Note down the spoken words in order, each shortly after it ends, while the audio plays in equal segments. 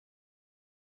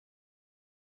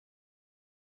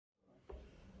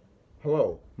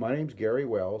Hello, my name's Gary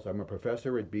Wells. I'm a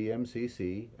professor at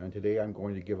BMCC, and today I'm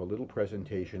going to give a little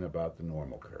presentation about the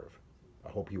normal curve. I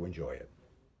hope you enjoy it.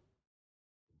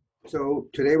 So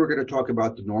today we're going to talk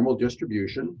about the normal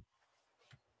distribution.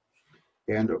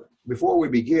 And before we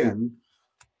begin,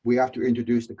 we have to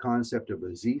introduce the concept of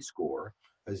a z-score.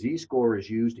 A z-score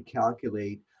is used to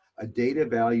calculate a data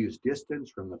value's distance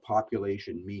from the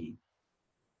population mean.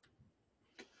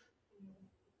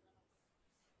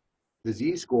 The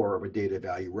z-score of a data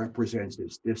value represents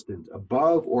its distance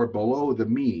above or below the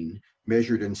mean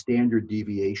measured in standard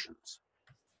deviations.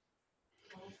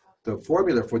 The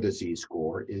formula for the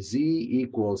z-score is z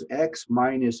equals x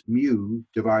minus mu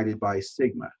divided by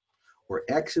sigma, where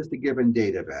x is the given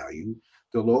data value.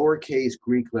 The lowercase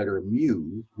Greek letter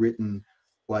mu, written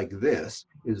like this,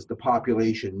 is the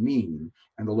population mean,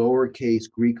 and the lowercase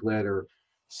Greek letter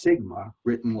sigma,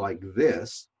 written like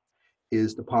this,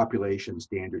 is the population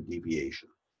standard deviation.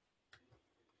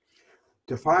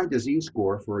 To find the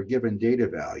z-score for a given data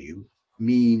value,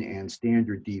 mean and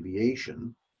standard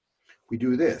deviation, we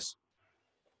do this.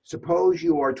 Suppose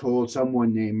you are told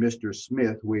someone named Mr.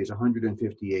 Smith weighs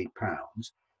 158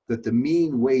 pounds, that the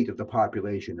mean weight of the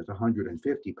population is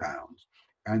 150 pounds,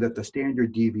 and that the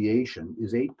standard deviation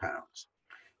is 8 pounds.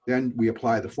 Then we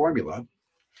apply the formula.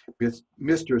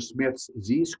 Mr. Smith's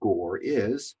z-score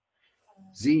is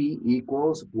z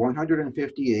equals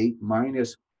 158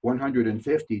 minus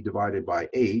 150 divided by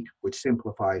 8, which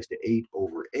simplifies to 8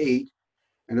 over 8.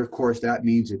 And of course, that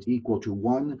means it's equal to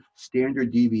 1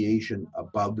 standard deviation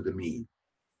above the mean.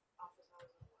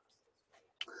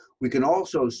 We can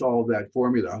also solve that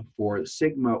formula for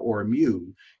sigma or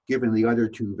mu given the other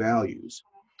two values.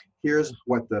 Here's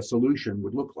what the solution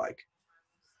would look like.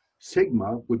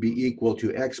 Sigma would be equal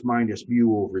to x minus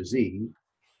mu over z,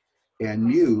 and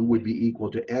mu would be equal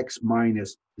to x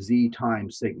minus z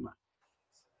times sigma.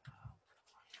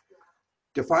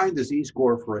 To find the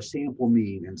z-score for a sample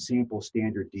mean and sample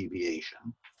standard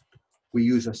deviation, we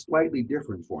use a slightly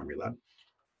different formula.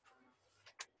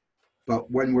 But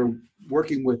when we're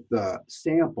working with the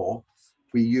sample,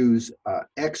 we use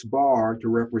x bar to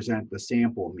represent the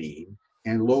sample mean,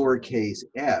 and lowercase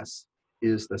s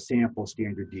is the sample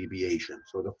standard deviation.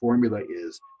 So the formula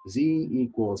is z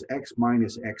equals x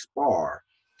minus x bar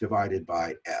divided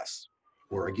by s,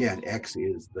 where again, x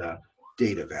is the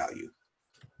data value.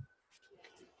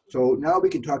 So now we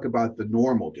can talk about the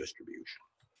normal distribution.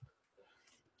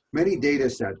 Many data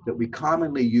sets that we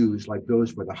commonly use, like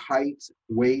those for the heights,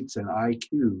 weights, and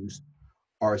IQs,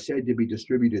 are said to be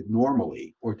distributed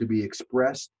normally or to be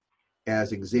expressed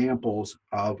as examples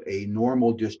of a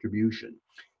normal distribution.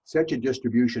 Such a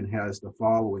distribution has the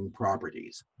following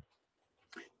properties.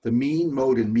 The mean,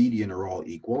 mode, and median are all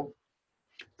equal.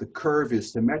 The curve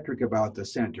is symmetric about the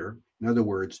center, in other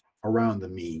words, around the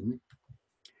mean.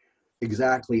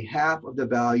 Exactly half of the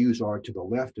values are to the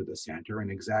left of the center and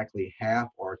exactly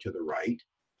half are to the right.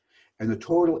 And the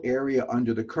total area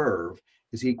under the curve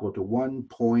is equal to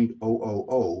 1.000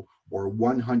 or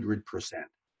 100%.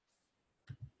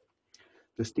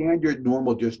 The standard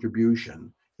normal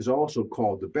distribution is also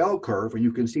called the bell curve, and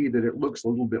you can see that it looks a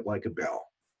little bit like a bell.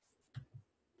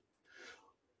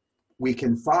 We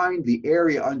can find the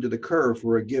area under the curve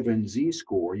for a given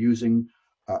z-score using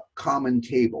common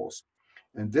tables.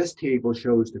 And this table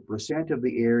shows the percent of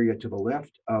the area to the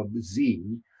left of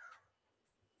z,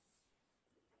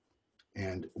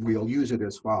 and we'll use it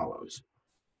as follows.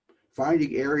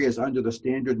 Finding areas under the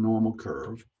standard normal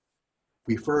curve,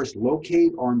 we first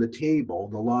locate on the table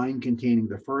the line containing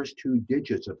the first two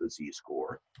digits of the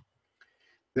z-score.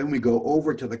 Then we go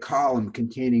over to the column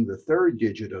containing the third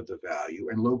digit of the value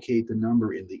and locate the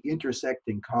number in the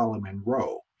intersecting column and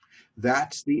row.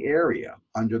 That's the area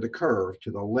under the curve to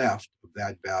the left of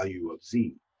that value of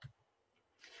z.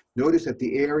 Notice that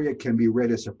the area can be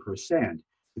read as a percent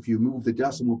if you move the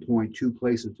decimal point 2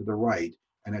 places to the right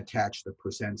and attach the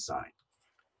percent sign.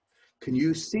 Can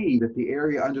you see that the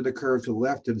area under the curve to the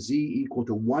left of z equal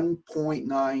to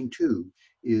 1.92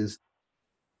 is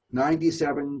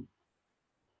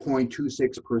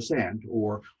 97.26%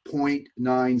 or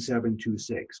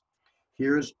 0.9726?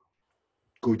 Here's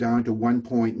go down to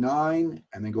 1.9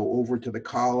 and then go over to the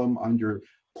column under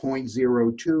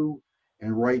 0.02,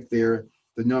 and right there,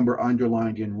 the number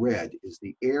underlined in red is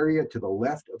the area to the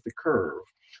left of the curve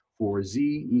for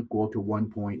z equal to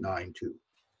 1.92.